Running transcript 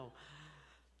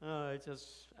I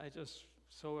just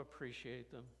so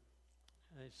appreciate them.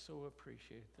 I so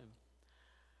appreciate them.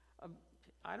 Um,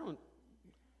 I don't.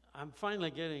 I'm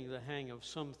finally getting the hang of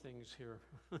some things here,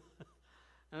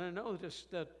 and I noticed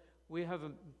that we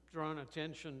haven't drawn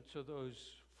attention to those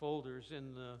folders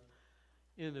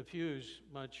in the pews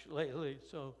much lately.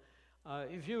 So,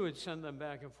 if you would send them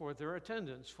back and forth, they're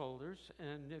attendance folders,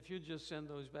 and if you just send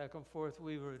those back and forth,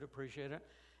 we would appreciate it.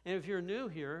 And if you're new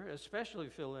here, especially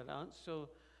fill it out so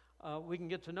we can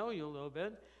get to know you a little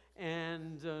bit.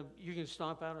 And you can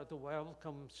stop out at the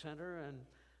Welcome Center, and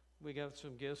we got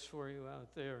some gifts for you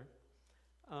out there.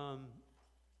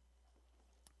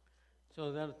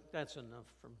 So that's enough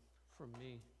from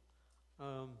me.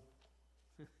 I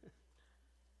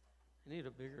need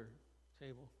a bigger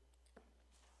table.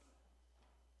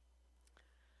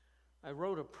 I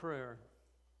wrote a prayer.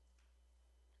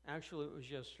 Actually, it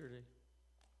was yesterday.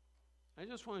 I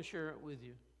just want to share it with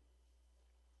you.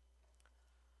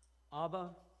 Abba,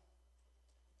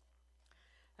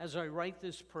 as I write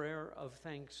this prayer of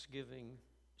thanksgiving,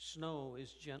 snow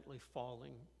is gently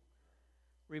falling,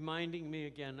 reminding me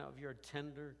again of your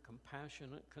tender,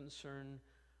 compassionate concern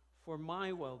for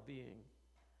my well-being.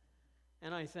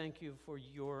 And I thank you for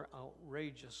your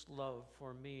outrageous love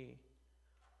for me,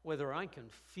 whether I can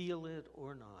feel it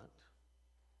or not.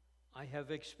 I have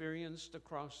experienced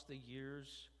across the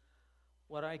years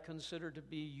what I consider to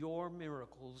be your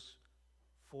miracles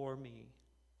for me.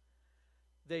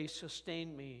 They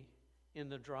sustain me in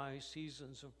the dry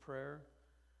seasons of prayer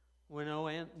when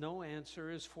no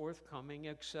answer is forthcoming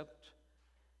except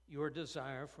your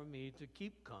desire for me to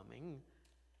keep coming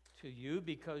to you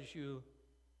because you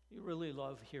really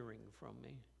love hearing from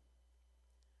me.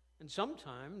 And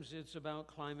sometimes it's about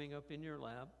climbing up in your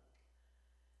lap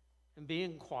and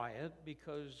being quiet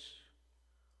because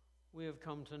we have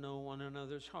come to know one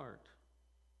another's heart.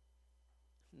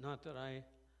 Not that I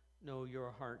know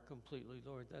your heart completely,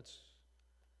 Lord.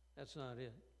 That's not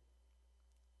it.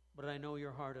 But I know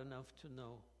your heart enough to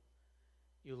know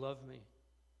you love me.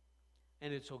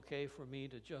 And it's okay for me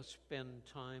to just spend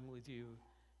time with you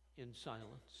in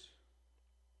silence.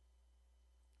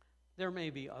 There may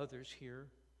be others here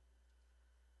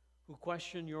who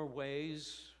question your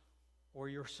ways or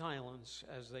your silence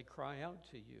as they cry out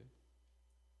to you.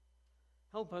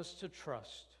 Help us to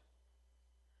trust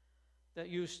that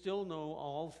you still know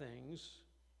all things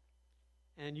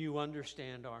and you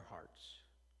understand our hearts.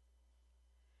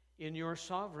 In your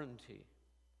sovereignty,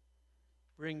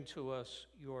 bring to us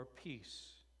your peace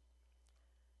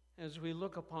as we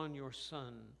look upon your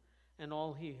Son and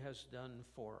all he has done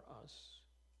for us.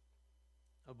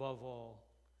 Above all,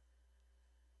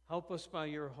 help us by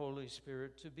your Holy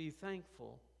Spirit to be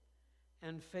thankful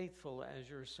and faithful as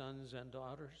your sons and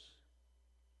daughters.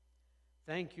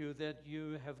 Thank you that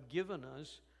you have given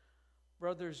us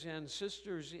brothers and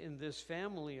sisters in this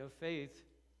family of faith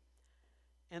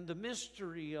and the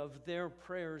mystery of their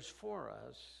prayers for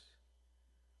us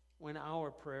when our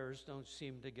prayers don't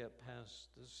seem to get past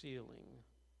the ceiling.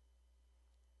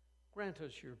 Grant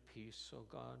us your peace, O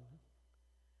God,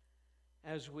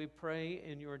 as we pray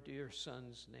in your dear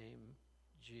Son's name,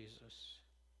 Jesus.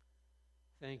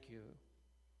 Thank you.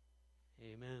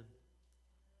 Amen.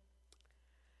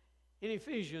 In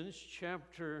Ephesians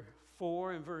chapter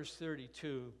 4 and verse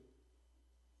 32,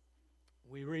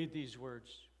 we read these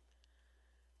words,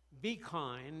 "Be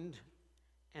kind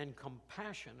and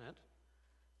compassionate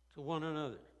to one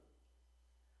another,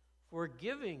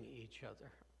 forgiving each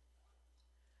other,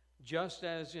 just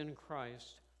as in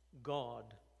Christ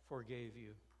God forgave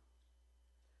you."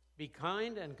 Be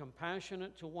kind and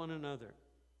compassionate to one another.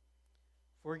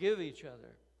 Forgive each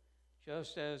other,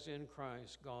 just as in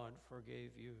Christ God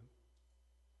forgave you.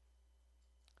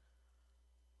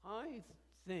 I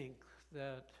think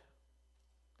that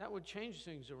would change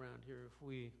things around here if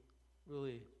we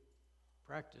really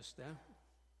practiced that.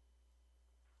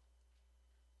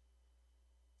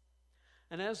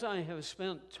 And as I have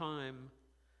spent time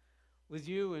with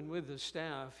you and with the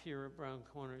staff here at Brown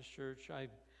Corners Church,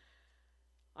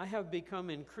 I have become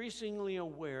increasingly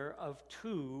aware of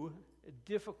two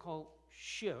difficult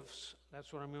shifts.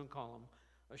 That's what I'm going to call them,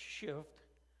 a shift,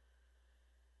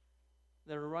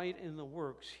 that are right in the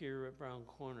works here at Brown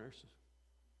Corners.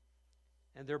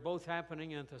 And they're both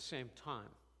happening at the same time.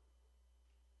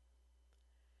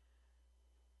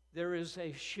 There is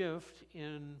a shift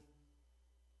in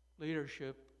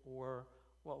leadership, or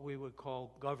what we would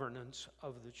call governance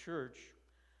of the church,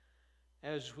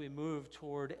 as we move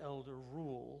toward elder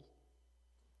rule.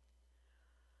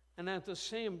 And at the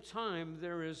same time,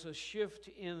 there is a shift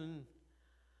in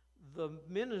the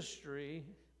ministry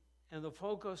and the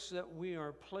focus that we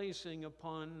are placing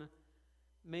upon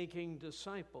making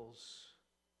disciples.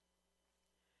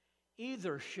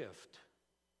 Either shift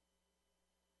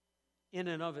in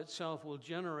and of itself will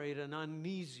generate an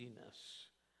uneasiness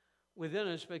within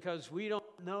us because we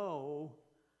don't know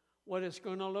what it's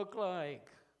going to look like.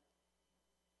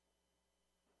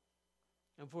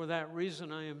 And for that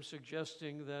reason, I am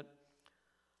suggesting that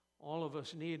all of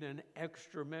us need an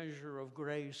extra measure of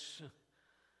grace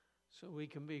so we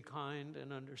can be kind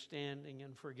and understanding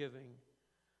and forgiving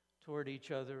toward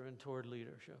each other and toward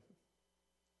leadership.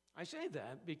 I say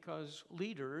that because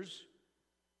leaders,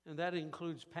 and that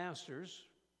includes pastors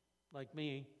like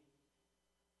me,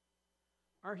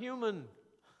 are human.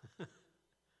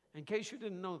 In case you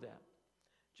didn't know that,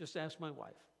 just ask my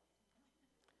wife.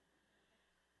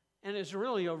 And it's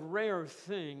really a rare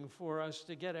thing for us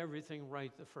to get everything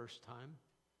right the first time.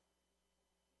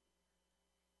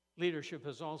 Leadership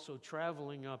is also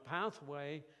traveling a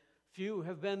pathway few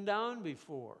have been down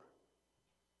before.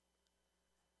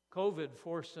 COVID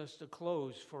forced us to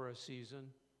close for a season,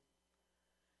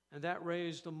 and that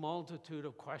raised a multitude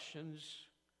of questions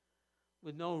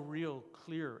with no real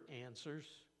clear answers.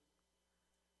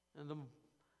 And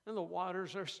the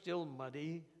waters are still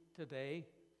muddy today.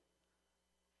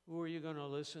 Who are you going to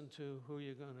listen to? Who are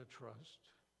you going to trust?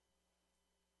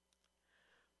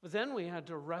 But then we had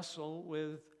to wrestle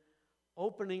with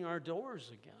opening our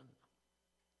doors again.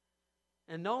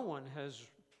 And no one has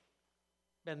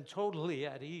been totally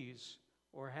at ease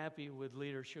or happy with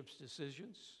leadership's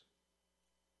decisions.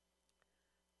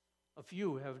 A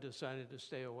few have decided to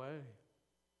stay away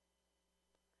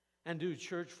and do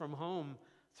church from home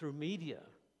through media,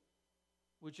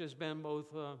 which has been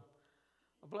both a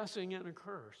blessing and a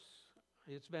curse.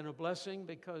 It's been a blessing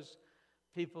because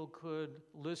people could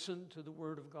listen to the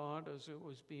Word of God as it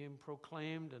was being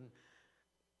proclaimed, and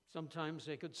sometimes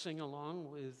they could sing along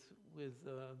with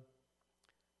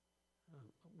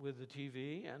the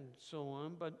TV and so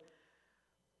on. But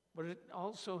it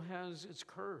also has its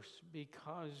curse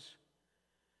because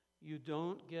you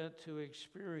don't get to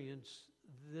experience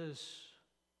this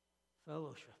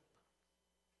fellowship,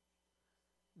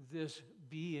 this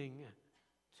being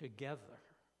together,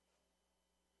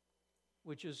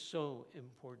 which is so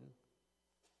important.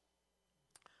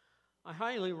 I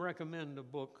highly recommend a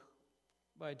book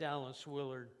by Dallas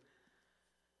Willard.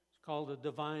 It's called The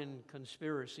Divine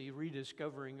Conspiracy,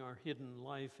 Rediscovering Our Hidden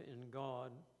Life in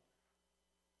God.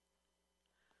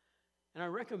 And I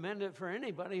recommend it for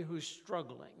anybody who's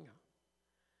struggling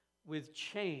with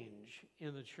change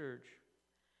in the church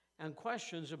and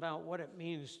questions about what it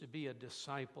means to be a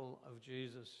disciple of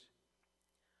Jesus.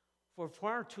 For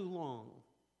far too long,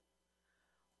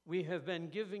 we have been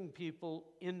giving people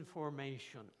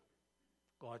information,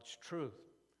 God's truth.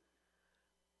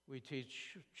 We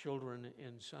teach children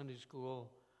in Sunday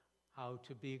school how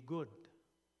to be good.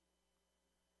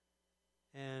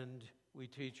 And we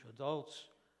teach adults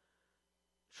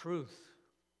truth.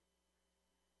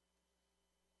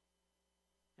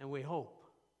 And we hope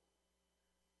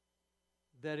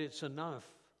that it's enough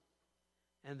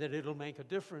and that it'll make a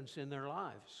difference in their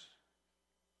lives.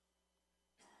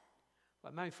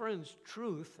 But my friends,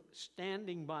 truth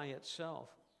standing by itself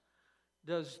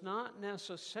does not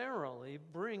necessarily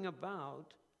bring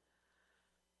about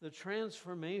the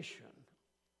transformation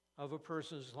of a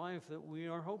person's life that we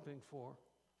are hoping for.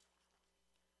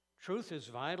 Truth is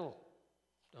vital.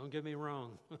 Don't get me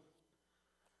wrong.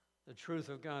 The truth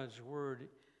of God's Word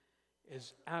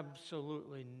is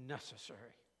absolutely necessary.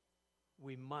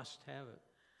 We must have it.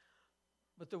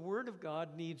 But the Word of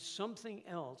God needs something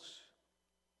else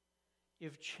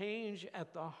if change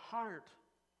at the heart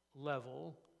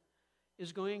level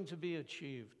is going to be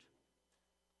achieved.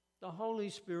 The Holy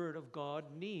Spirit of God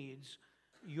needs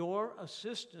your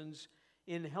assistance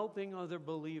in helping other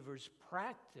believers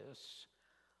practice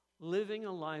living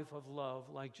a life of love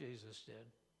like Jesus did.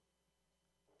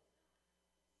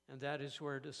 And that is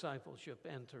where discipleship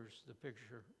enters the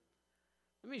picture.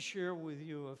 Let me share with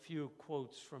you a few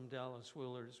quotes from Dallas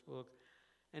Willard's book.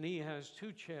 And he has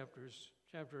 2 chapters,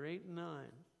 chapter 8 and 9.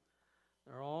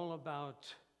 They're all about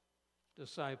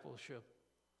discipleship.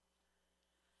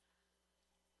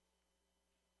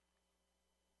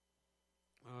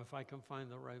 If I can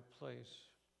find the right place.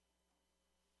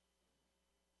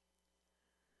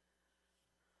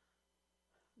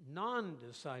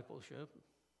 Non-discipleship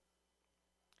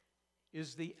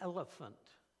is the elephant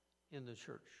in the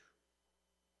church.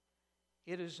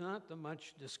 It is not the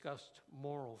much discussed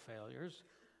moral failures,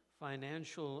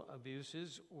 financial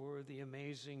abuses, or the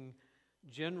amazing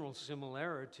general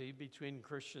similarity between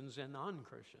Christians and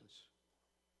non-Christians.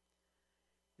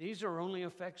 These are only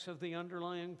effects of the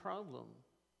underlying problem.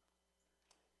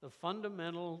 The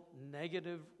fundamental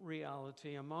negative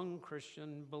reality among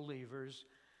Christian believers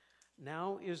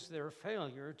now is their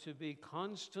failure to be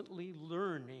constantly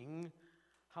learning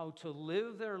how to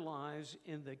live their lives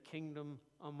in the kingdom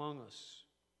among us.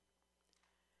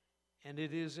 And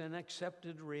it is an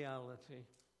accepted reality.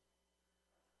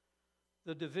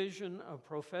 The division of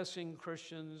professing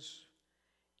Christians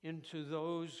into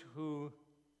those who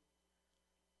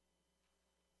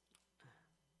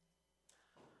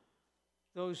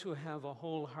have a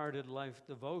wholehearted life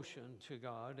devotion to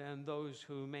God and those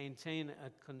who maintain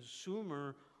a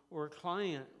consumer or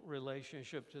client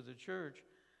relationship to the church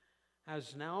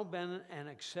has now been an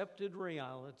accepted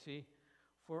reality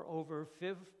for over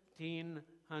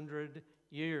 1,500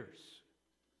 years.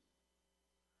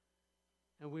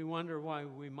 And we wonder why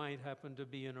we might happen to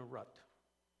be in a rut.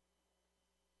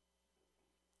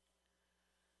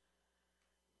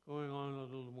 Going on a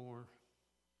little more.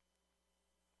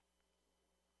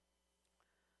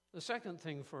 The second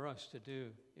thing for us to do,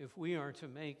 if we are to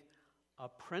make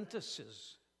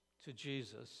apprentices to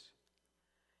Jesus,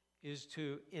 is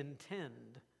to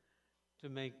intend to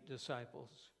make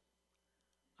disciples.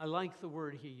 I like the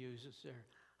word he uses there.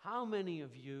 How many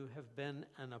of you have been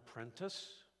an apprentice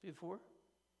before?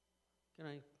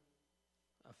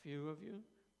 A few of you?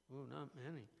 Oh, not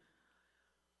many.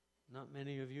 Not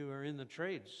many of you are in the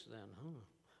trades then, huh?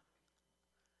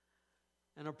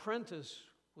 An apprentice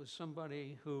was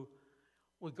somebody who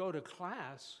would go to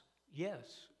class,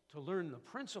 yes, to learn the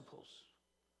principles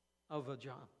of a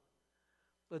job,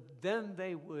 but then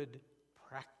they would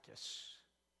practice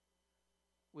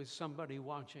with somebody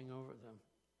watching over them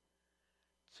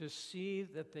to see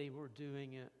that they were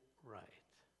doing it right.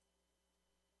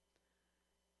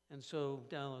 And so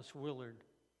Dallas Willard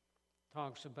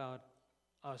talks about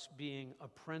us being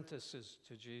apprentices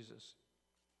to Jesus.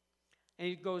 And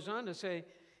he goes on to say,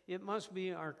 it must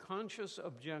be our conscious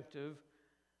objective,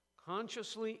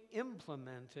 consciously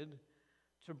implemented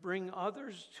to bring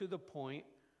others to the point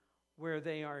where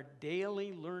they are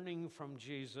daily learning from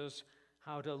Jesus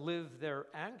how to live their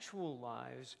actual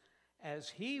lives as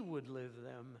he would live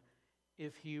them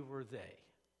if he were they.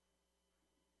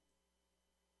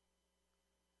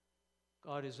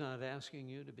 God is not asking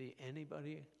you to be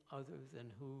anybody other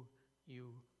than who you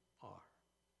are.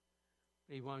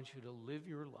 He wants you to live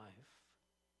your life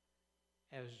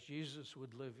as Jesus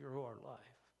would live your life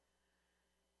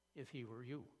if he were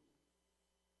you.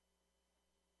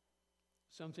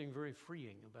 Something very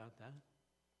freeing about that.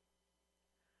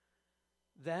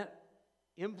 That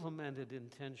implemented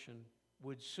intention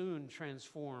would soon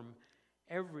transform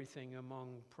everything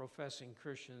among professing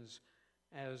Christians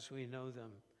as we know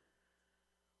them.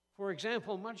 For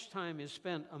example, much time is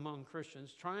spent among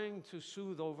Christians trying to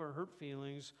soothe over hurt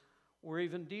feelings or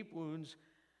even deep wounds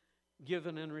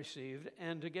given and received,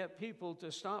 and to get people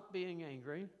to stop being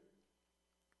angry,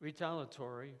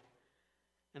 retaliatory,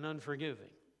 and unforgiving.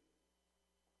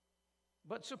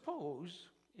 But suppose,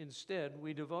 instead,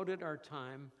 we devoted our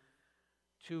time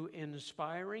to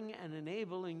inspiring and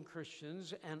enabling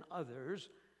Christians and others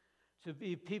to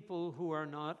be people who are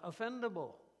not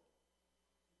offendable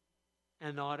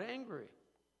and not angry,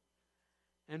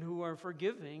 and who are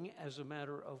forgiving as a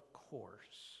matter of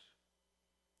course.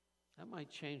 That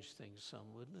might change things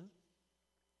some, wouldn't it?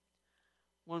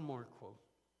 One more quote.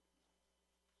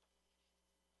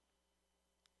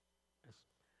 Yes.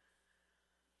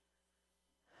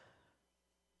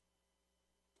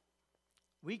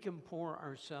 We can pour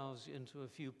ourselves into a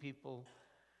few people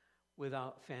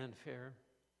without fanfare,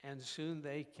 and soon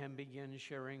they can begin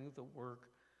sharing the work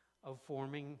of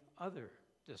forming other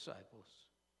disciples.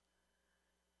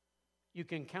 You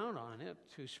can count on it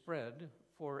to spread,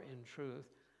 for in truth,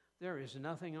 there is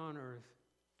nothing on earth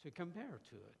to compare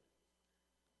to it.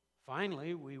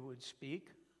 Finally, we would speak,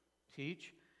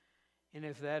 teach, and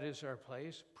if that is our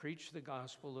place, preach the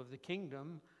gospel of the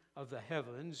kingdom of the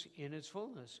heavens in its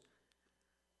fullness.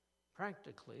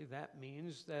 Practically, that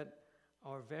means that in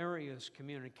our various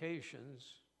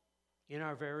communications,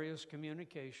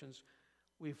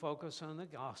 we focus on the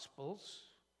Gospels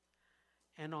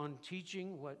and on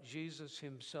teaching what Jesus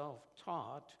himself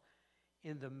taught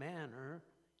in the manner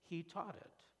he taught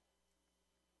it.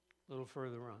 A little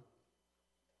further on.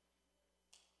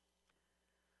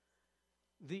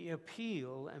 The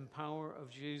appeal and power of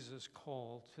Jesus'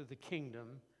 call to the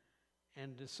kingdom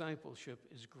and discipleship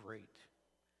is great.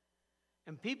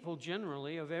 And people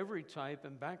generally of every type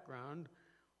and background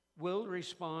will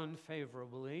respond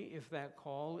favorably if that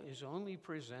call is only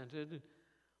presented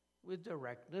with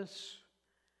directness,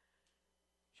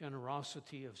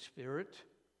 generosity of spirit,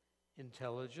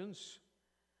 intelligence,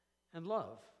 and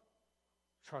love,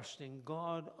 trusting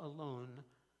God alone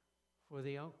for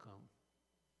the outcome.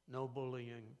 No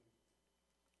bullying.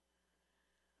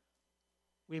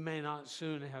 We may not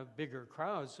soon have bigger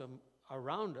crowds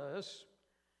around us,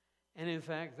 and in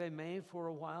fact, they may for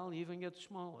a while even get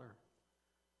smaller.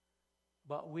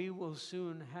 But we will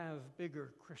soon have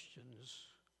bigger Christians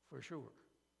for sure.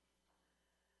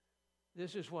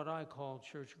 This is what I call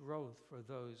church growth for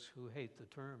those who hate the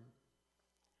term.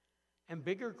 And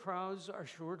bigger crowds are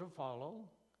sure to follow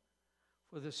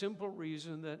for the simple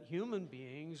reason that human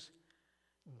beings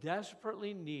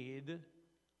desperately need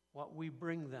what we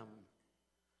bring them: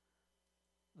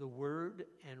 the word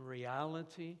and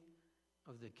reality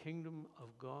of the kingdom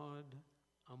of God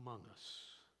among us.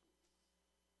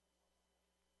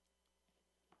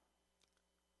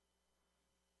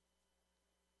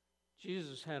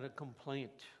 Jesus had a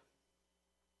complaint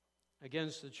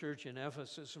against the church in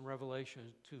Ephesus in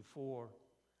Revelation 2:4.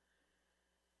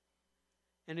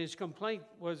 And his complaint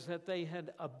was that they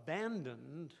had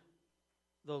abandoned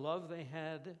the love they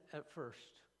had at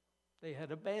first. They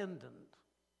had abandoned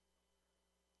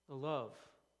the love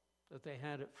that they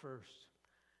had at first.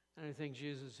 And I think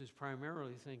Jesus is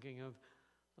primarily thinking of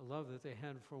the love that they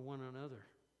had for one another.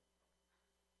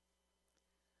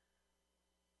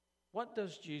 What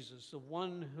does Jesus, the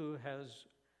one who has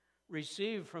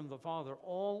received from the Father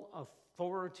all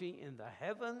authority in the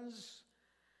heavens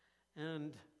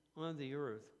and on the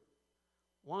earth,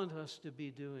 want us to be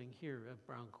doing here at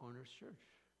Brown Corners Church?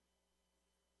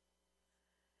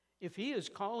 If he is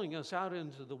calling us out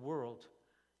into the world,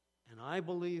 and I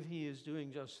believe he is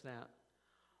doing just that,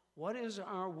 what is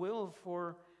our will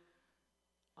for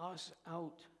us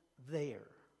out there?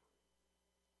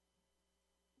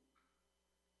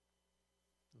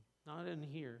 Not in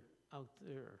here, out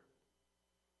there.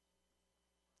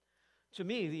 To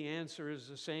me, the answer is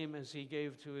the same as he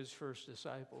gave to his first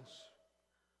disciples.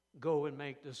 Go and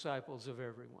make disciples of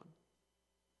everyone.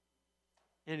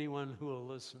 Anyone who will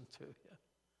listen to you.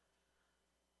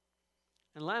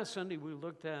 And last Sunday we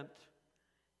looked at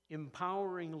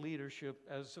empowering leadership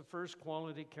as the first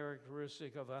quality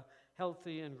characteristic of a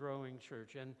healthy and growing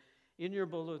church. And in your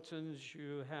bulletins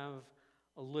you have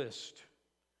a list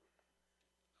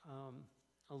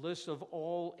of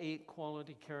all 8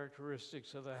 quality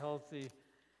characteristics of a healthy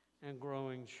and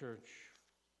growing church.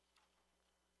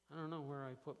 I don't know where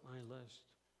I put my list.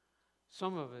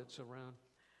 Some of it's around.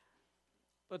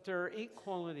 But there are 8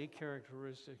 quality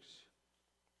characteristics.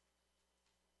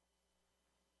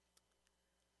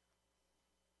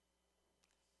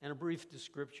 And a brief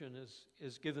description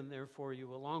is given there for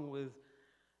you, along with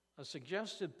a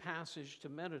suggested passage to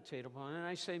meditate upon. And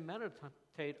I say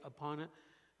meditate upon it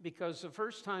because the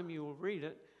first time you will read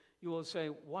it, you will say,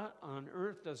 what on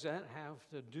earth does that have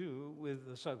to do with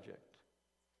the subject?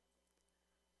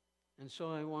 And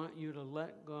so I want you to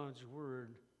let God's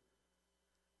word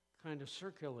kind of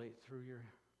circulate through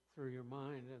your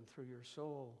mind and through your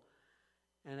soul,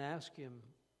 and ask him,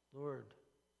 Lord,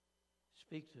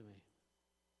 speak to me.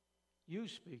 You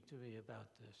speak to me about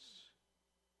this.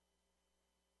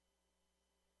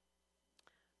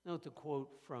 Note the quote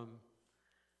from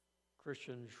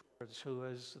Christian Schwartz, who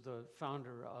is the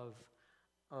founder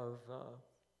of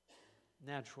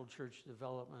Natural Church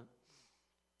Development.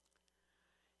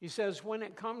 He says, when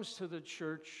it comes to the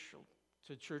church,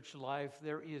 to church life,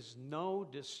 there is no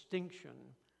distinction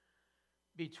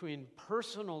between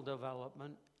personal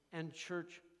development and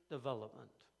church development.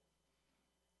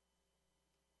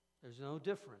 There's no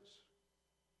difference.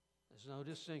 There's no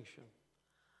distinction.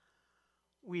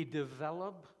 We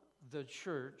develop the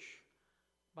church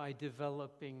by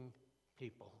developing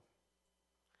people.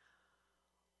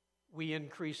 We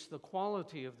increase the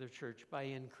quality of the church by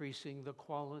increasing the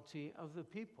quality of the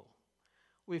people.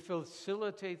 We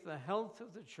facilitate the health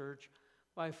of the church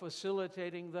by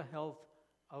facilitating the health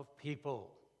of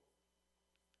people.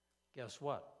 Guess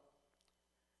what?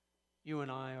 You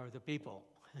and I are the people.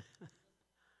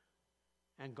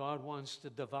 And God wants to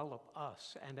develop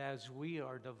us. And as we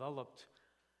are developed,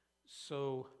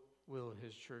 so will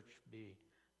his church be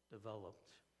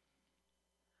developed.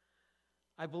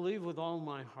 I believe with all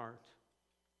my heart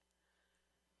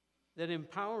that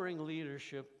empowering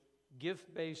leadership,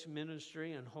 gift-based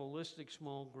ministry, and holistic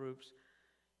small groups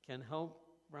can help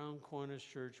Brown Corners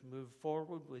Church move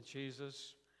forward with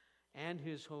Jesus and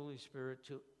his Holy Spirit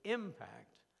to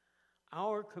impact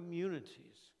our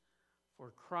communities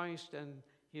for Christ and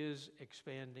his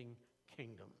expanding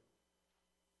kingdom.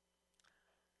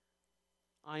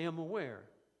 I am aware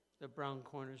that Brown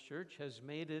Corners Church has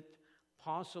made it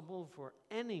possible for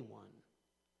anyone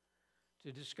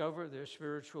to discover their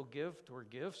spiritual gift or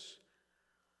gifts,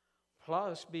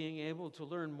 plus being able to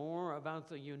learn more about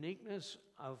the uniqueness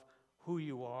of who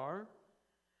you are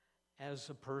as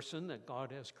a person that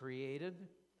God has created,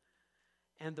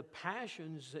 and the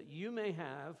passions that you may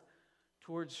have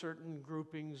towards certain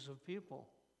groupings of people.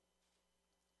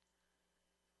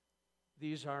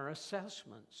 These are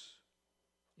assessments.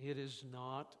 It is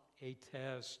not a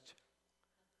test.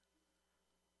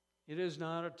 It is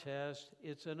not a test,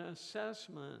 it's an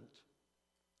assessment.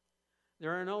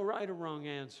 There are no right or wrong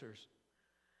answers.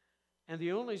 And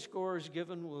the only scores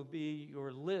given will be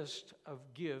your list of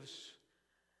gifts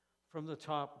from the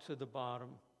top to the bottom.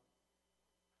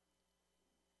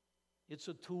 It's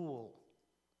a tool.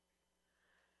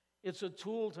 It's a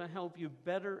tool to help you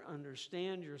better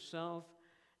understand yourself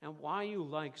and why you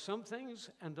like some things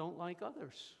and don't like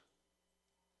others.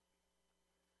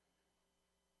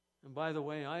 And by the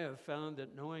way, I have found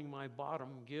that knowing my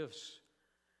bottom gifts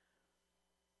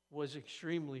was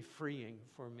extremely freeing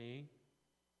for me.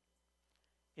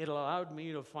 It allowed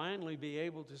me to finally be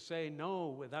able to say no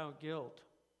without guilt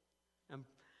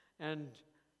and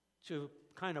to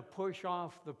kind of push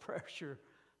off the pressure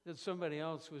that somebody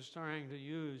else was trying to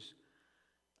use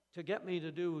to get me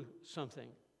to do something.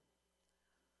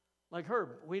 Like Herb,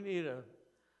 we need a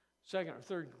second or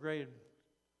third grade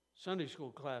Sunday school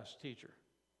class teacher.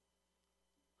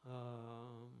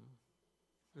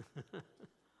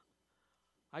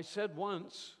 I said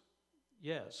once,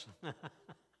 yes.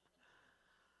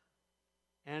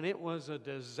 And it was a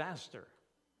disaster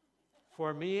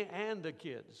for me and the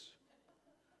kids.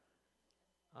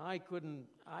 I couldn't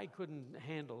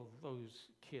handle those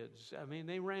kids. I mean,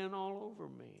 they ran all over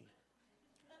me.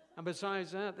 And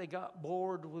besides that, they got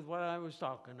bored with what I was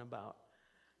talking about.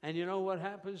 And you know what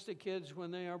happens to kids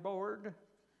when they are bored?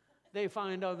 They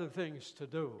find other things to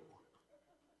do.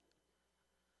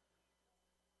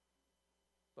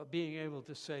 But being able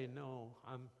to say no,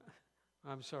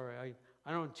 I'm sorry,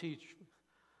 I don't teach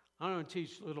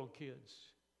little kids.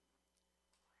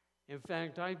 In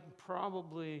fact, I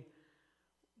probably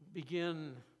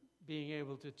begin being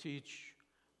able to teach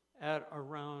at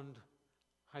around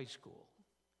high school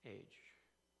age.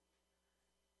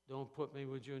 Don't put me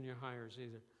with junior hires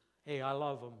either. Hey, I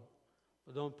love them,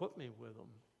 but don't put me with them.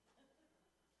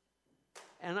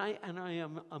 And I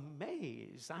am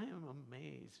amazed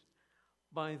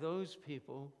by those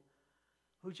people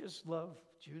who just love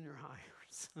junior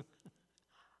hires.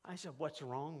 I said, what's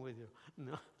wrong with you?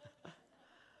 No.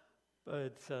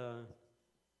 But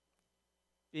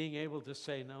being able to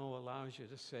say no allows you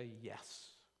to say yes.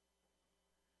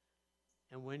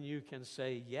 And when you can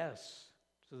say yes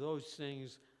to those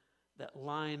things that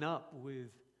line up with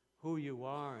who you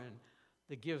are and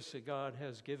the gifts that God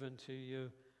has given to you,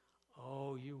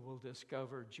 oh, you will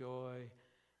discover joy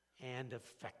and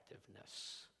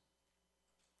effectiveness.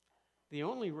 The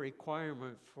only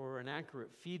requirement for an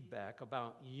accurate feedback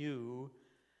about you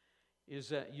is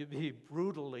that you be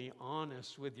brutally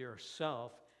honest with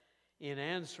yourself in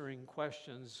answering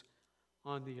questions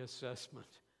on the assessment.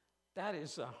 That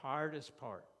is the hardest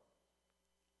part,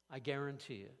 I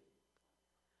guarantee you.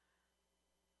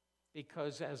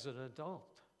 Because as an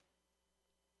adult,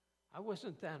 I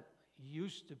wasn't that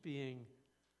used to being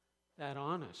that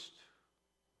honest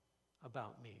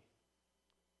about me.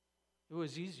 It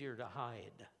was easier to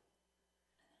hide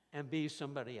and be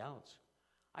somebody else.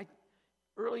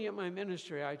 Early in my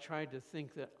ministry, I tried to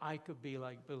think that I could be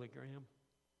like Billy Graham.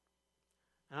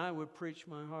 And I would preach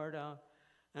my heart out,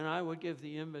 and I would give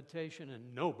the invitation,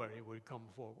 and nobody would come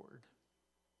forward.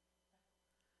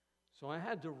 So I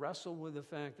had to wrestle with the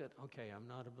fact that, okay, I'm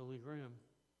not a Billy Graham.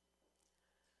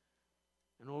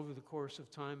 And over the course of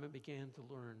time, I began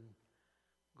to learn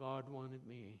God wanted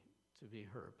me to be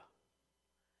Herb.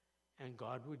 And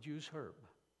God would use Herb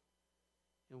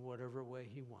in whatever way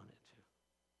he wanted to.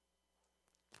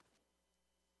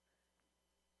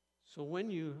 So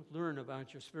when you learn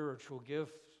about your spiritual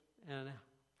gifts and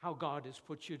how God has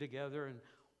put you together and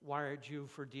wired you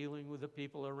for dealing with the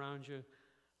people around you,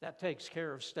 that takes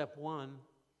care of step one.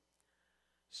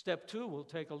 Step two will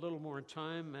take a little more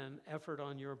time and effort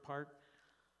on your part,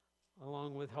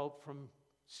 along with help from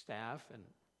staff and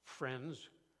friends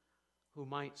who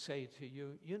might say to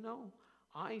you, you know,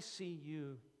 I see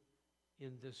you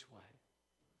in this way.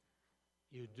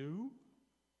 You do?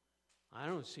 I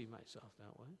don't see myself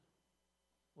that way.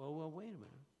 Well, wait a minute.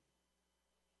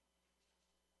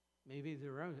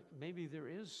 Maybe there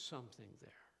is something there.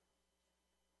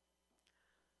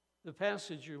 The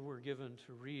passage you were given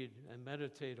to read and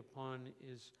meditate upon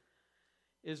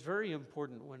is very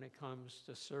important when it comes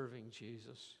to serving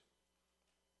Jesus.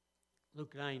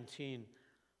 Luke 19,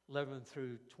 11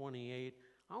 through 28.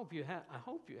 I hope you had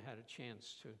a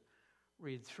chance to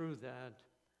read through that.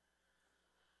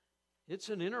 It's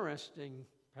an interesting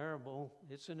parable.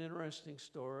 It's an interesting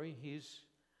story. He's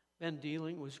been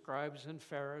dealing with scribes and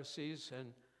Pharisees,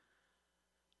 and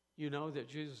you know that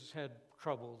Jesus had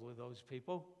trouble with those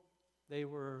people. They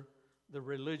were the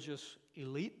religious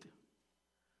elite.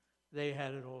 They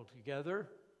had it all together.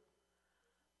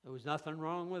 There was nothing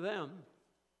wrong with them.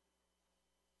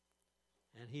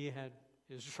 And he had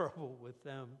his trouble with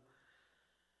them.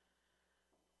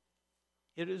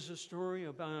 It is a story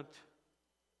about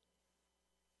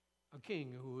a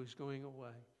king who is going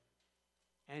away.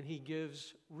 And he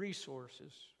gives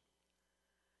resources.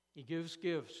 He gives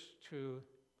gifts to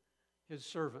his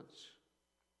servants.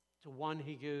 To one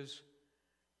he gives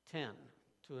 10.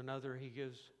 To another he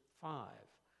gives 5.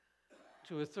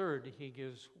 To a third he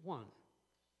gives 1.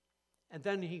 And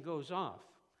then he goes off,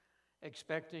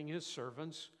 expecting his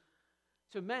servants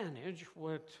to manage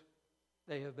what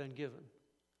they have been given.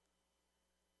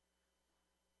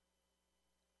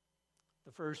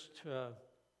 The first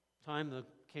time the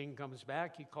king comes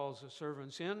back, he calls the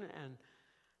servants in and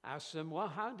asks them, well,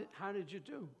 how did you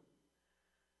do?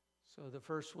 So the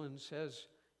first one says,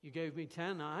 you gave me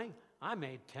 10, I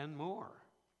made 10 more.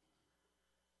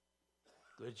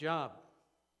 Good job.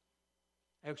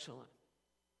 Excellent.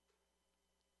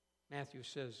 Matthew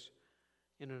says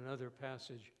in another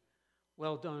passage,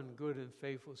 well done, good and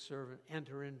faithful servant,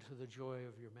 enter into the joy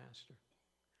of your master.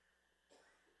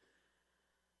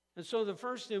 And so the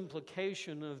first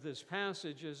implication of this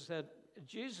passage is that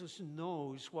Jesus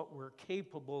knows what we're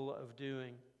capable of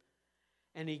doing,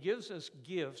 and he gives us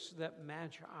gifts that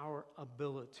match our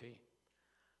ability.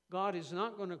 God is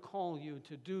not going to call you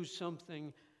to do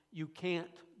something you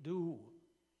can't do.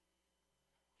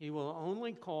 He will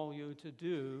only call you to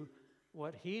do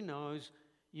what he knows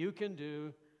you can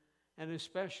do, and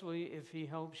especially if he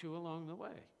helps you along the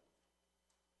way.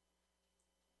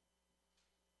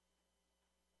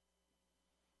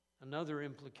 Another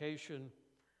implication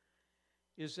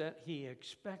is that he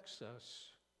expects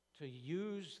us to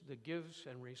use the gifts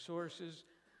and resources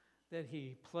that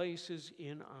he places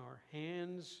in our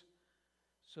hands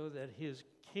so that his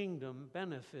kingdom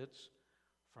benefits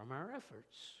from our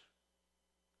efforts.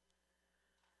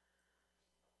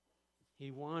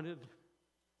 He wanted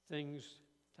things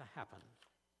to happen.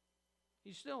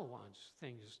 He still wants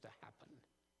things to happen.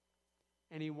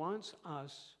 And he wants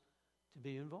us to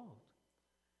be involved.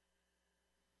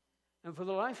 And for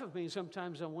the life of me,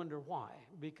 sometimes I wonder why.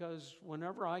 Because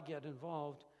whenever I get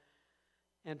involved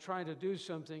and try to do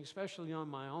something, especially on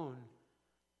my own,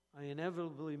 I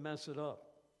inevitably mess it up.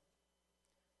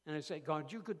 And I say,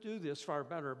 God, you could do this far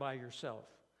better by yourself.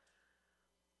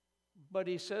 But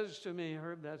he says to me,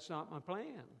 Herb, that's not my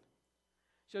plan.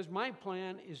 He says, my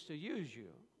plan is to use you.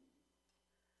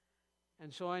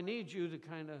 And so I need you to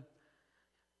kind of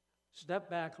step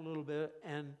back a little bit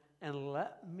and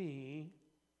let me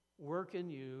work in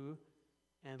you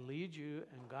and lead you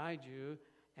and guide you,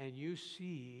 and you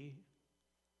see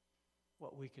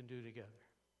what we can do together.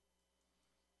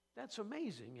 That's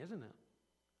amazing, isn't it?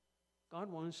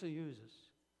 God wants to use us.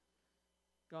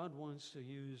 God wants to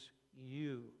use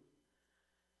you.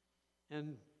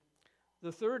 And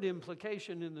the third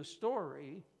implication in the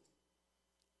story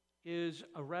is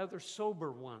a rather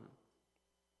sober one.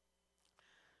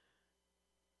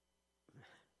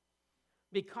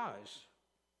 Because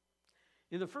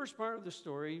in the first part of the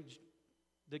story,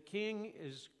 the king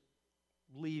is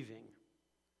leaving.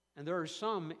 And there are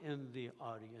some in the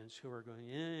audience who are going,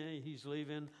 he's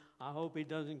leaving. I hope he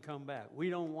doesn't come back. We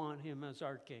don't want him as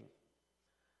our king.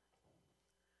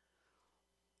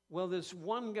 Well, this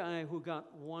one guy who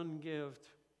got one gift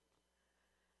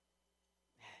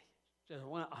said,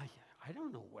 well, I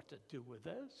don't know what to do with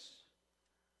this.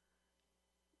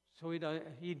 So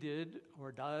he did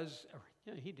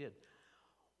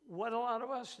what a lot of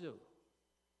us do.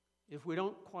 If we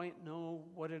don't quite know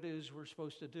what it is we're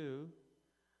supposed to do,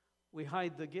 we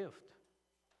hide the gift.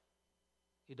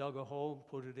 He dug a hole,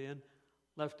 put it in,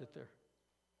 left it there.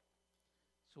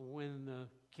 So when the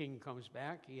king comes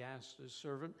back, he asks his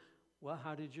servant, well,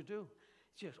 how did you do?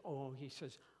 He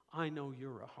says, I know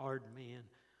you're a hard man.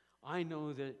 I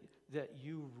know that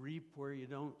you reap where you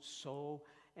don't sow,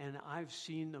 and I've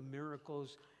seen the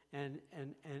miracles, and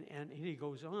he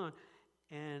goes on,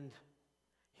 and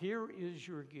here is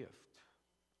your gift.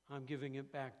 I'm giving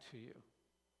it back to you.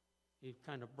 He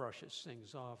kind of brushes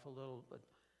things off a little, but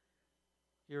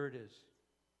here it is.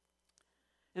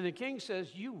 And the king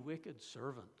says, you wicked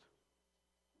servant.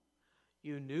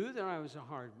 You knew that I was a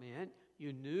hard man.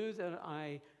 You knew that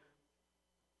I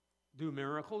do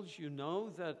miracles. You know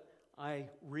that I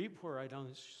reap where I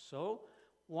don't sow.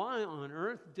 Why on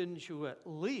earth didn't you at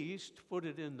least put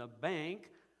it in the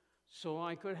bank so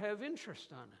I could have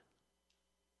interest on it?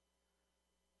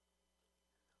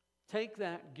 Take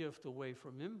that gift away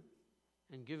from him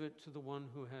and give it to the one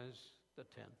who has the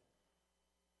 10.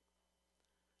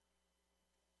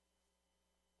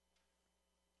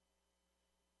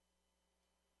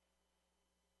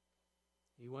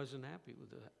 He wasn't happy with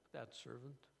that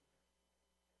servant.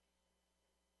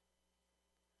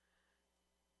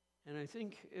 And I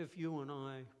think if you and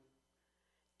I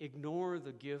ignore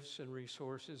the gifts and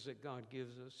resources that God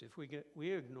gives us, if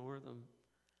we ignore them,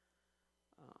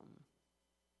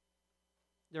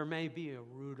 there may be a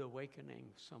rude awakening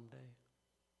someday.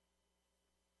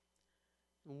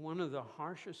 And one of the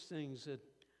harshest things that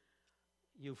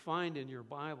you find in your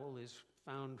Bible is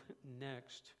found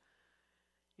next.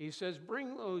 He says,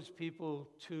 "Bring those people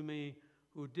to me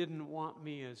who didn't want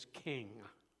me as king,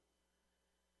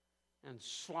 and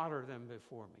slaughter them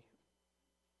before me."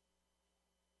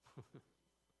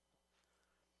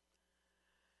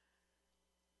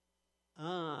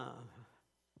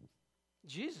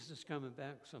 Jesus is coming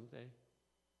back someday,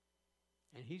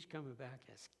 and he's coming back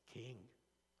as king.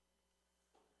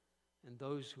 And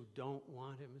those who don't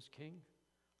want him as king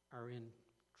are in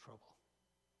trouble.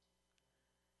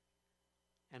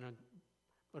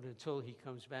 But until he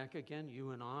comes back again,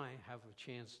 you and I have a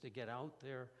chance to get out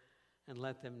there and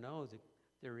let them know that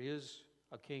there is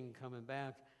a king coming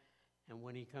back. And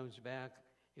when he comes back,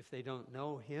 if they don't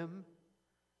know him,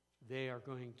 they are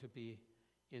going to be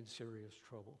in serious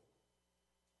trouble.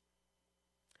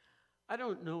 I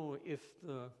don't know if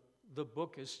the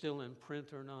book is still in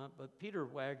print or not, but Peter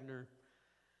Wagner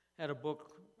had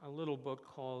a little book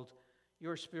called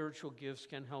 "Your Spiritual Gifts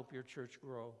Can Help Your Church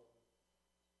Grow."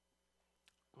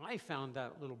 I found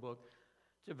that little book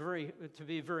to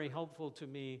be very helpful to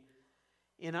me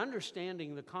in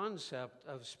understanding the concept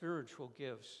of spiritual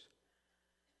gifts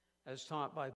as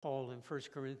taught by Paul in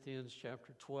 1 Corinthians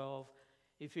chapter 12,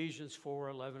 Ephesians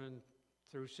 4:11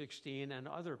 through 16, and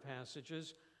other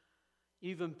passages.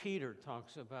 Even Peter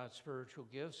talks about spiritual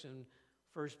gifts in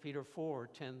 1 Peter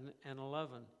 4:10 and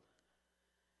 11.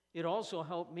 It also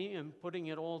helped me in putting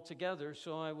it all together,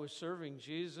 so I was serving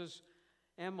Jesus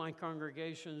and my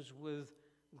congregations with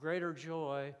greater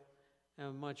joy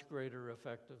and much greater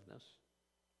effectiveness.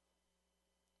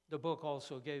 The book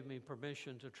also gave me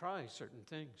permission to try certain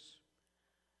things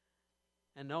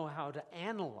and know how to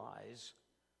analyze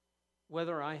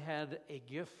whether I had a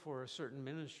gift for a certain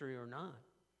ministry or not.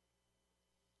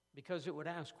 Because it would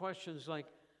ask questions like,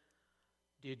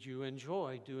 did you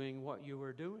enjoy doing what you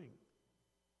were doing?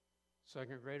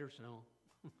 Second graders, no.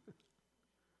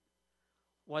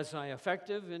 Was I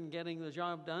effective in getting the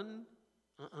job done?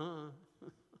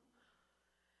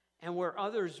 And were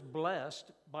others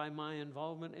blessed by my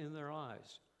involvement in their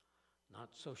lives?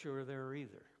 Not so sure there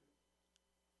either.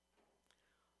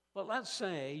 But let's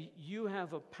say you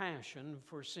have a passion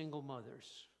for single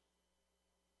mothers,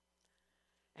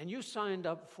 and you signed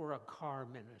up for a car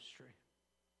ministry,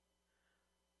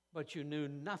 but you knew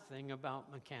nothing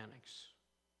about mechanics.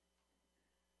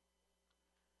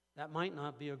 That might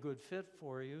not be a good fit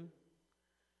for you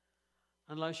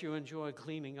unless you enjoy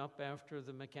cleaning up after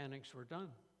the mechanics were done.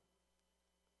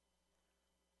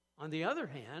 On the other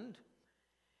hand,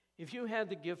 if you had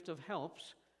the gift of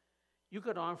helps, you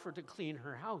could offer to clean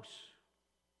her house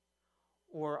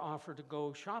or offer to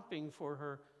go shopping for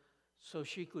her so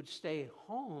she could stay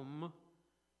home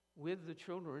with the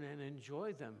children and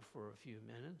enjoy them for a few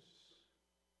minutes.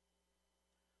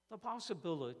 The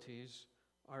possibilities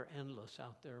are endless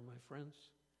out there, my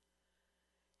friends.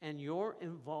 And your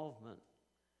involvement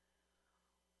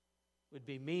would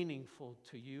be meaningful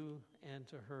to you and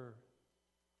to her.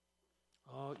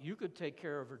 Oh, you could take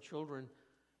care of her children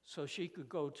so she could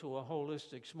go to a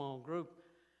holistic small group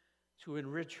to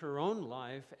enrich her own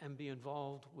life and be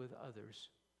involved with others,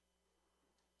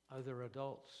 other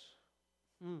adults.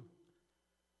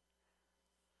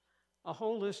 A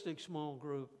holistic small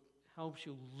group helps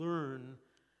you learn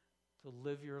to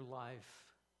live your life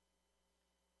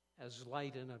as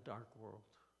light in a dark world.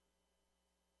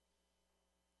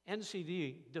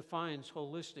 NCD defines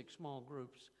holistic small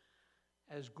groups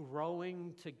as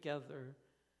growing together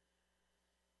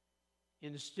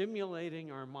in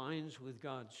stimulating our minds with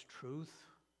God's truth,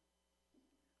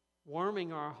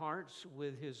 warming our hearts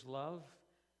with His love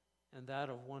and that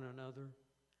of one another,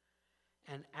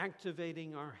 and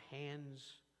activating our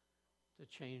hands to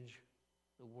change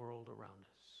the world around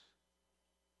us.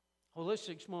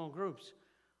 Holistic small groups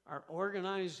are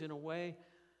organized in a way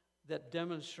that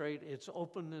demonstrate its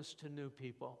openness to new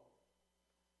people.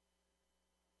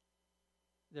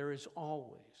 there is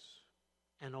always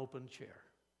an open chair.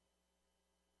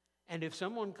 And if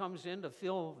someone comes in to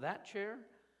fill that chair,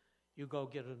 you go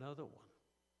get another one.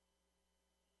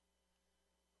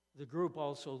 The group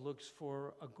also looks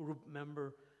for a group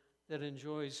member that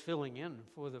enjoys filling in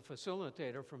for the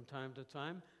facilitator from time to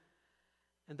time.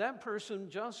 And that person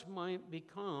just might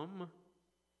become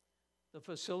the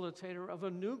facilitator of a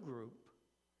new group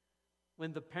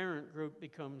when the parent group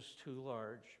becomes too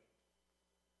large.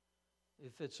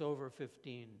 If it's over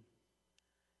 15,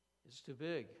 it's too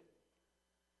big.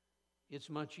 It's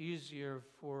much easier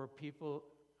for a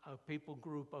people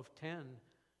group of 10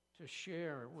 to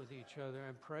share with each other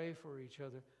and pray for each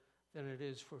other than it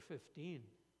is for 15.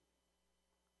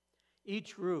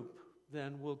 Each group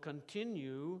then will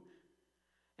continue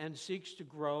and seeks to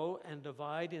grow and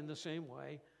divide in the same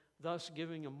way, thus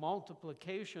giving a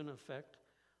multiplication effect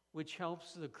which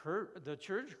helps the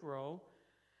church grow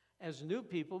as new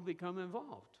people become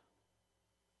involved.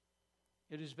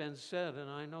 It has been said, and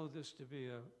I know this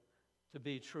to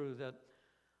be true, that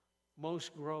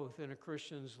most growth in a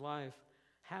Christian's life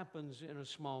happens in a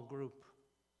small group,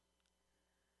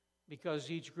 because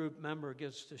each group member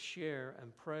gets to share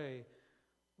and pray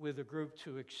with the group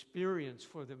to experience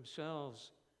for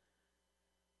themselves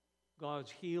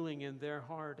God's healing in their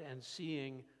heart and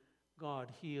seeing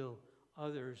God heal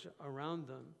others around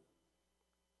them,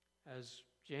 as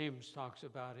James talks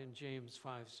about in James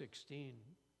 5:16.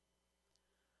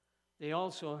 They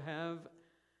also have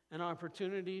an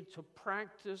opportunity to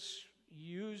practice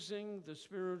using the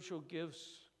spiritual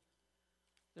gifts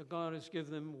that God has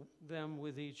given them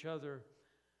with each other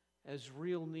as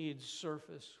real needs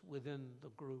surface within the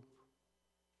group.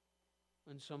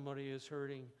 When somebody is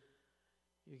hurting,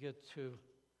 you get to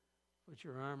put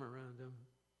your arm around them,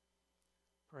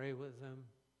 pray with them,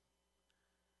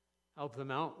 help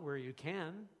them out where you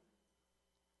can.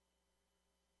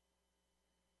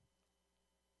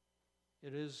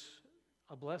 It is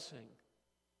a blessing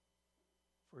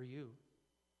for you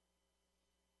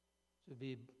to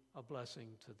be a blessing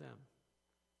to them.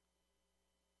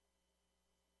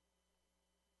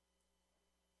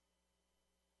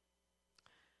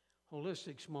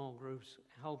 Holistic small groups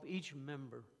help each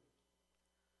member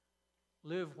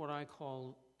live what I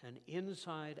call an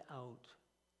inside-out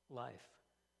life.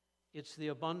 It's the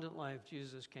abundant life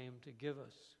Jesus came to give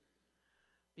us,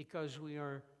 because we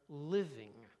are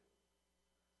living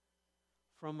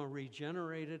from a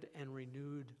regenerated and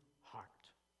renewed heart.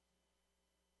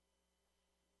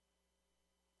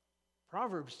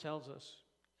 Proverbs tells us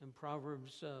in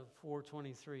Proverbs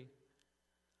 4:23,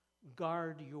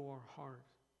 guard your heart,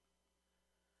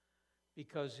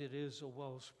 because it is a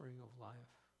wellspring of life.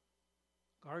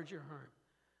 Guard your heart,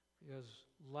 because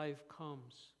life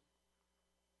comes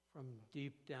from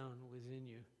deep down within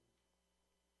you.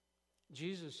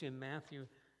 Jesus in Matthew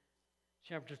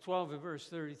chapter 12 and verse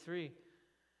 33,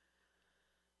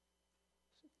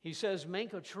 he says,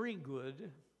 make a tree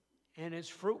good, and its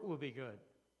fruit will be good.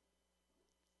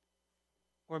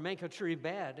 Or make a tree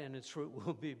bad, and its fruit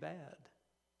will be bad.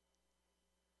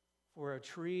 For a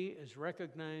tree is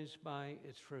recognized by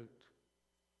its fruit.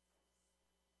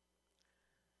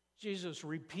 Jesus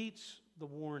repeats the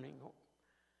warning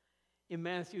in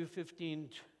Matthew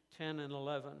 15:10 and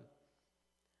 11.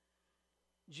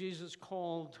 Jesus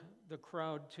called the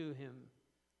crowd to him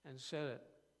and said,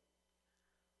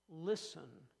 listen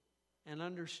and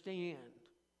understand.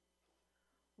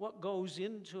 What goes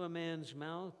into a man's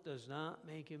mouth does not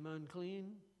make him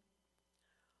unclean,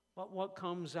 but what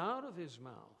comes out of his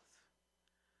mouth,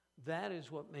 that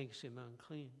is what makes him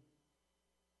unclean.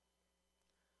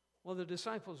 Well, the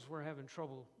disciples were having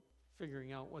trouble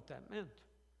figuring out what that meant.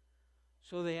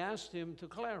 So they asked him to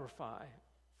clarify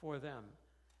for them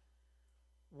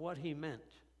what he meant.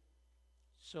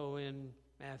 So in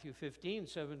Matthew 15,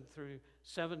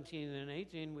 17 and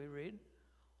 18, we read,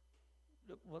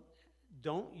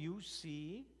 don't you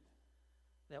see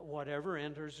that whatever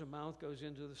enters the mouth goes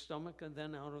into the stomach and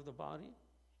then out of the body?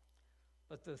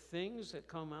 But the things that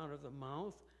come out of the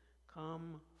mouth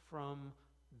come from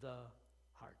the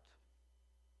heart.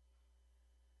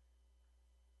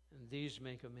 And these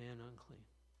make a man unclean.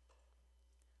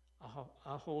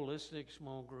 A holistic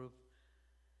small group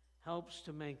helps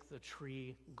to make the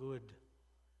tree good.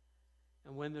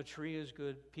 And when the tree is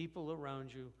good, people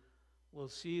around you will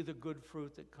see the good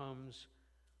fruit that comes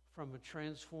from a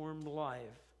transformed life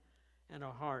and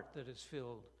a heart that is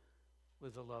filled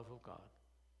with the love of God.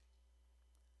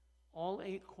 All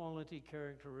 8 quality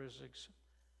characteristics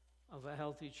of a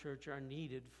healthy church are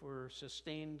needed for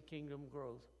sustained kingdom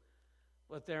growth,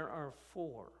 but there are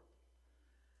 4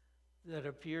 that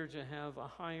appear to have a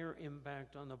higher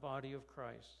impact on the body of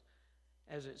Christ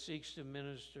as it seeks to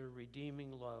minister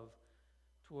redeeming love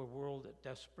to a world that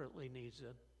desperately needs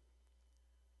it.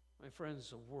 My friends,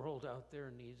 the world out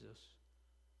there needs us.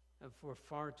 And for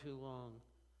far too long,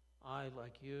 I,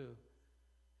 like you,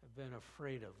 have been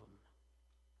afraid of them.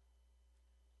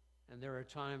 And there are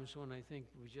times when I think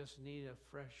we just need a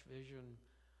fresh vision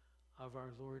of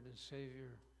our Lord and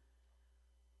Savior,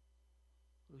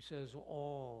 who says,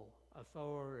 all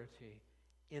authority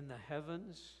in the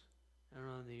heavens and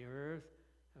on the earth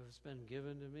has been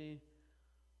given to me.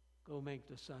 Go make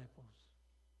disciples.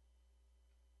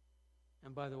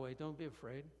 And by the way, don't be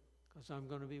afraid, because I'm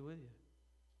going to be with you.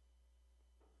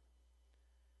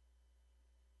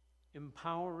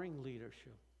 Empowering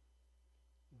leadership,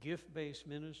 gift-based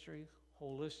ministry,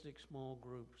 holistic small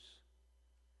groups,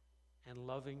 and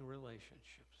loving relationships,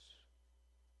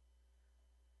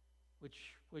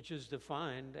 which is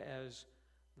defined as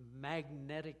the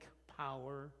magnetic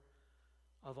power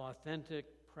of authentic,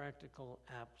 practical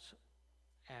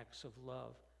acts of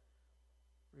love.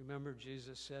 Remember,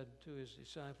 Jesus said to his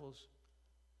disciples,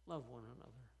 love one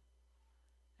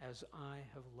another as I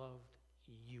have loved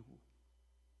you.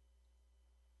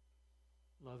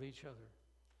 Love each other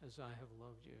as I have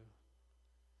loved you.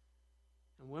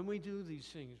 And when we do these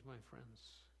things, my friends,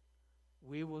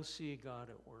 we will see God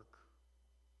at work.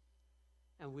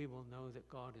 And we will know that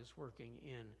God is working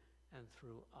in and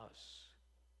through us.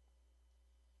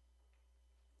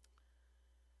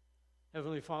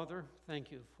 Heavenly Father,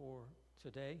 thank you for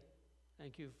today.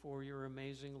 Thank you for your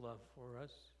amazing love for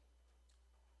us.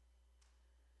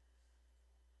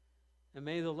 And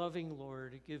may the loving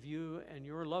Lord give you and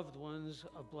your loved ones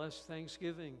a blessed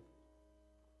Thanksgiving.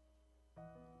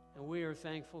 And we are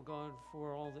thankful, God,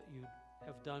 for all that you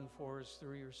have done for us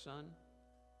through your Son.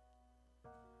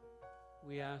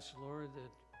 We ask, Lord,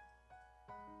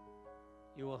 that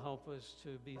you will help us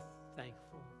to be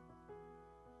thankful.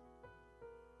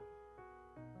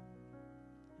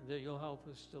 And that you'll help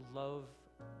us to love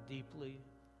deeply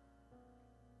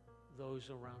those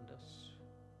around us.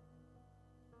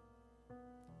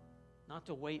 Not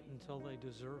to wait until they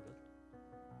deserve it.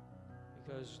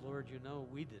 Because, Lord, you know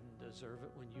we didn't deserve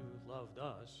it when you loved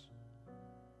us.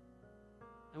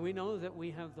 And we know that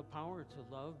we have the power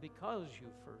to love because you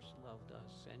first loved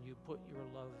us and you put your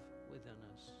love within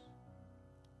us.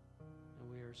 And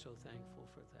we are so thankful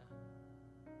for that.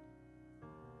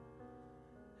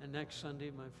 And next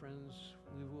Sunday, my friends,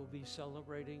 we will be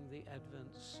celebrating the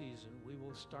Advent season. We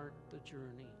will start the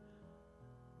journey.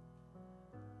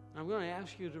 I'm going to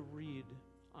ask you to read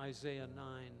Isaiah 9,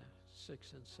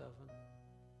 6 and 7.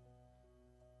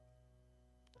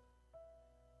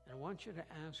 And I want you to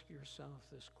ask yourself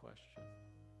this question.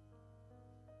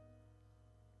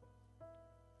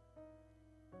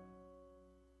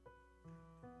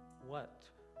 What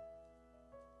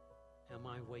am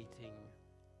I waiting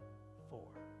for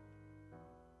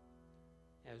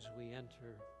as we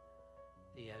enter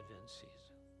the Advent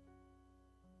season?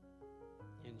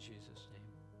 In Jesus'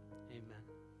 name, amen.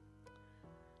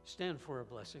 Stand for a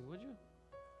blessing, would you?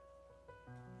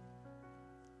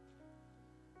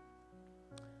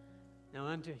 Now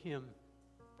unto him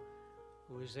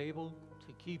who is able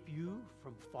to keep you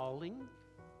from falling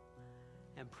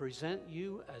and present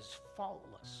you as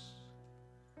faultless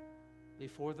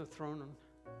before the throne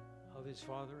of his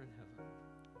Father in heaven,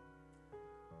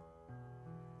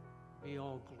 be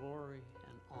all glory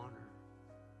and honor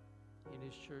in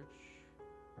his church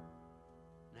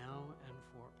now and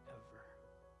forever.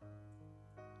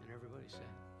 And everybody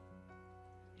said,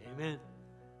 amen.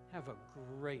 Have a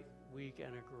great week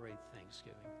and a great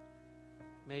Thanksgiving.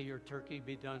 May your turkey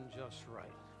be done just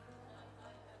right.